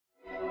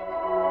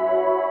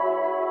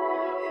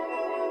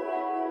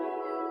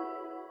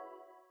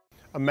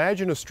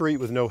Imagine a street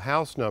with no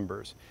house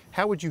numbers.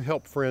 How would you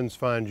help friends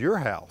find your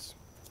house?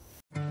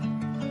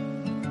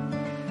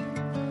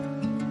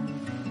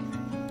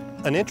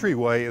 An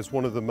entryway is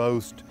one of the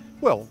most,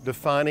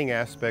 defining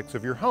aspects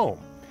of your home.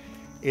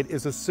 It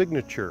is a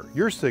signature,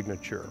 your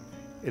signature.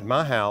 In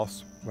my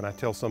house, when I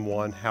tell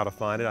someone how to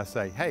find it, I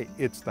say, hey,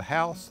 it's the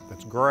house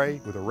that's gray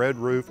with a red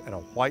roof and a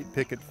white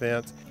picket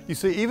fence. You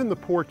see, even the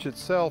porch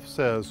itself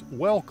says,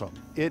 welcome.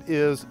 It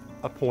is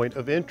a point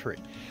of entry.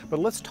 But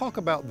let's talk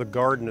about the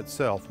garden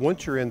itself.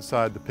 Once you're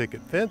inside the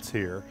picket fence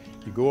here,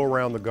 you go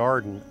around the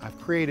garden. I've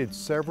created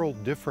several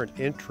different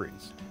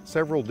entries,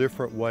 several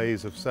different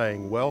ways of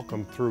saying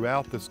welcome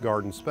throughout this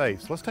garden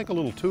space. Let's take a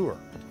little tour.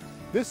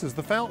 This is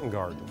the fountain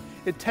garden.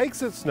 It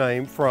takes its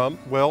name from,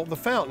 the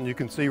fountain you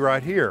can see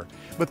right here.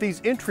 But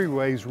these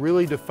entryways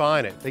really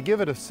define it. They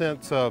give it a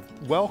sense of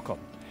welcome.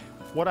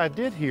 What I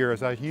did here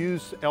is I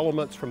used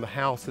elements from the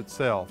house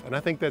itself, and I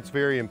think that's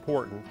very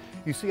important.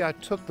 You see, I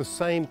took the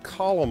same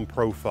column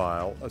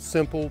profile, a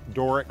simple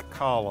Doric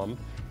column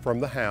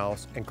from the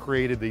house, and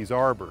created these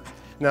arbors.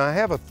 Now I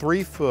have a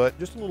 3-foot,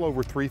 just a little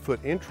over 3-foot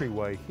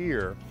entryway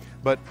here,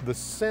 but the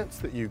sense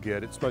that you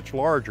get, it's much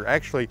larger.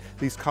 Actually,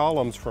 these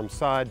columns from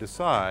side to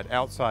side,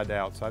 outside to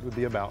outside, would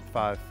be about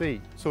 5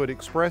 feet. So it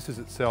expresses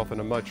itself in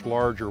a much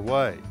larger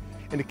way.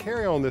 And to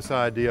carry on this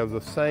idea of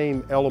the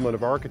same element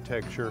of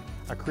architecture,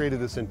 I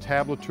created this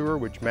entablature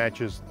which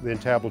matches the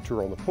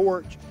entablature on the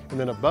porch, and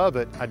then above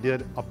it I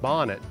did a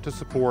bonnet to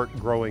support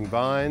growing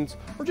vines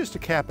or just to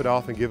cap it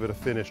off and give it a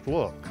finished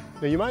look.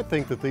 Now you might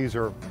think that these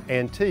are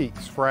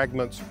antiques,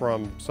 fragments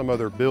from some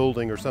other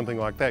building or something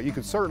like that. You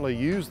could certainly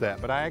use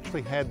that, but I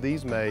actually had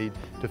these made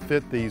to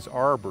fit these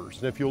arbors.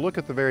 And if you'll look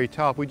at the very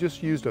top, we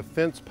just used a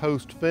fence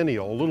post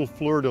finial, a little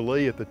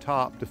fleur-de-lis at the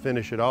top to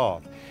finish it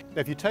off.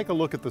 Now if you take a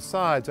look at the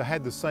sides, I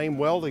had the same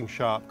welding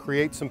shop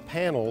create some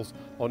panels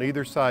on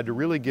either side to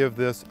really give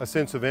this a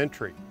sense of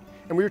entry.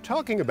 And when you're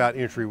talking about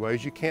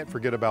entryways, you can't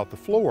forget about the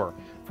floor.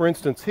 For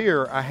instance,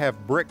 here I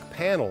have brick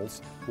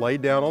panels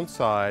laid down on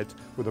sides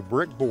with a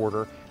brick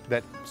border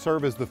that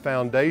serve as the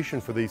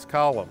foundation for these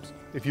columns.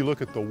 If you look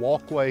at the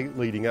walkway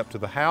leading up to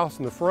the house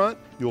in the front,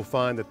 you'll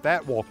find that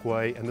that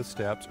walkway and the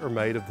steps are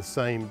made of the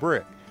same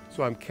brick.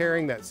 So I'm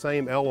carrying that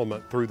same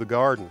element through the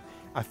garden.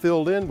 I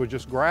filled in with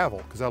just gravel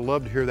because I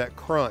love to hear that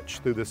crunch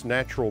through this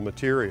natural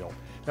material.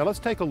 Now let's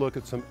take a look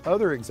at some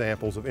other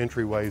examples of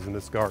entryways in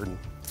this garden.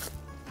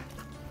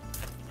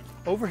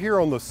 Over here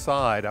on the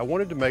side, I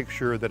wanted to make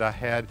sure that I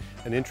had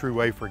an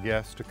entryway for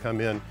guests to come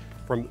in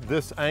from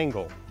this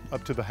angle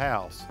up to the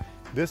house.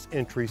 This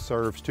entry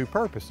serves two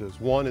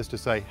purposes. One is to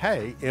say,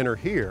 hey, enter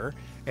here,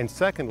 and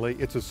secondly,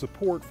 it's a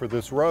support for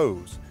this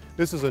rose.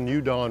 This is a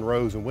New Dawn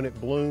rose, and when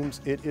it blooms,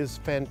 it is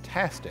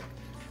fantastic.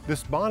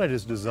 This bonnet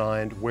is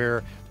designed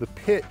where the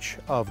pitch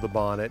of the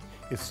bonnet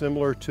is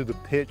similar to the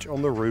pitch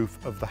on the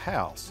roof of the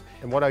house.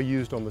 And what I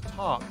used on the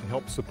top to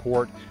help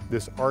support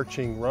this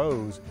arching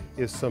rose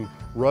is some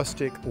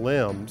rustic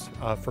limbs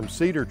from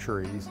cedar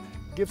trees.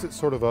 It gives it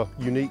sort of a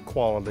unique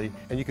quality.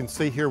 And you can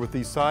see here with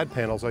these side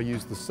panels, I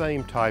used the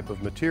same type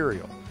of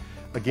material.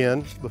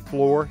 Again, the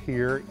floor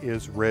here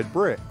is red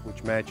brick,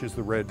 which matches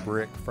the red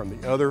brick from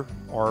the other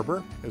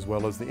arbor as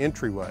well as the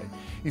entryway.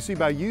 You see,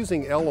 by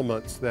using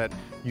elements that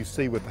you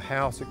see with the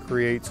house, it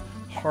creates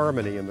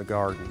harmony in the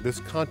garden. This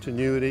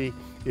continuity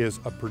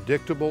is a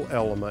predictable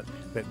element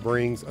that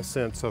brings a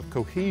sense of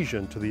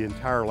cohesion to the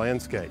entire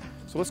landscape.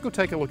 So let's go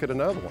take a look at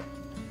another one.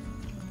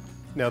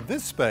 Now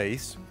this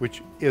space,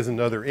 which is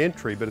another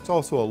entry, but it's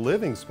also a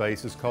living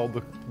space, is called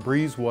the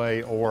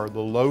breezeway or the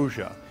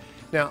loggia.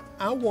 Now,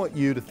 I want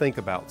you to think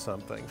about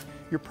something.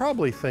 You're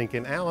probably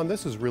thinking, Alan,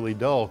 this is really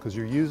dull because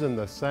you're using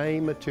the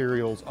same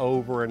materials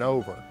over and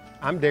over.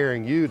 I'm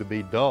daring you to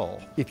be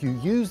dull. If you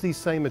use these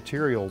same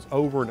materials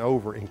over and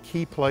over in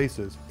key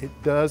places, it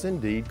does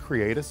indeed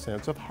create a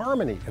sense of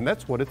harmony, and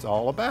that's what it's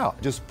all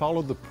about. Just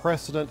follow the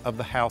precedent of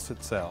the house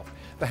itself.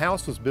 The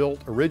house was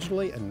built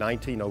originally in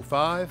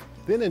 1905.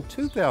 Then in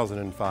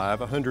 2005,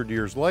 100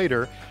 years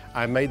later,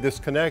 I made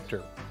this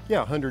connector. Yeah,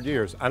 100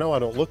 years. I know I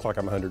don't look like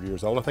I'm 100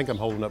 years old. I think I'm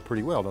holding up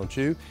pretty well, don't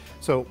you?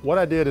 So what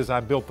I did is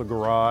I built the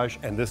garage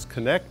and this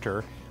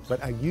connector,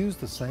 but I used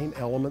the same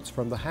elements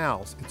from the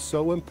house. It's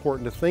so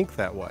important to think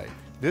that way.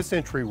 This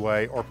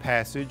entryway or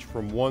passage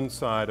from one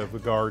side of the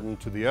garden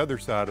to the other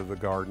side of the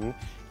garden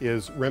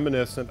is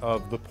reminiscent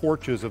of the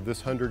porches of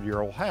this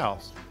 100-year-old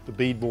house. The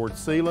beadboard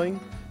ceiling,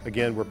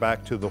 again, we're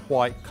back to the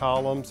white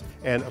columns,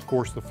 and of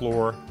course the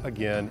floor,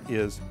 again,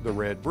 is the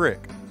red brick.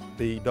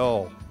 Be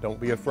dull, don't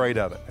be afraid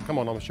of it. Now, come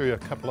on, I'm gonna show you a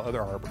couple of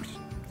other arbors.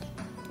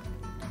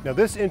 Now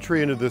this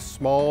entry into this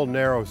small,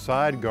 narrow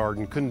side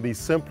garden couldn't be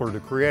simpler to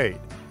create.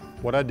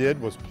 What I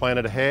did was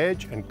planted a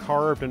hedge and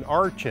carved an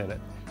arch in it.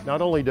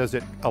 Not only does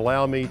it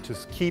allow me to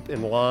keep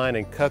in line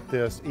and cut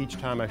this each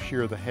time I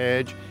shear the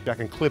hedge, I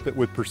can clip it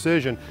with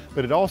precision,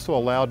 but it also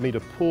allowed me to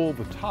pull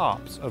the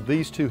tops of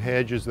these two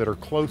hedges that are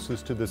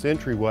closest to this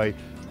entryway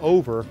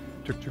over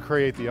to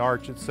create the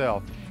arch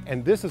itself.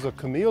 And this is a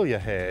camellia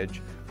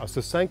hedge, a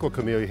Sasanqua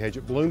camellia hedge.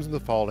 It blooms in the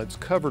fall and it's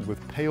covered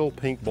with pale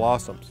pink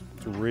blossoms.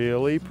 It's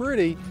really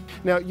pretty.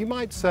 Now you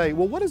might say,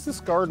 well, what does this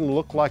garden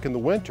look like in the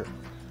winter?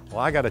 Well,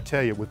 I got to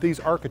tell you, with these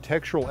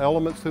architectural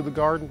elements through the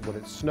garden, when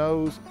it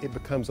snows, it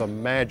becomes a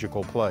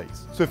magical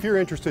place. So if you're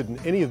interested in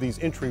any of these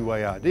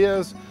entryway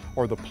ideas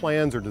or the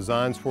plans or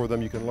designs for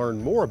them, you can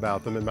learn more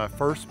about them in my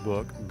first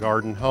book,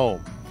 Garden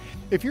Home.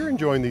 If you're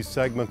enjoying these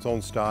segments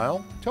on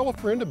style, tell a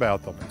friend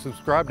about them and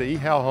subscribe to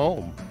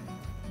ehowhome.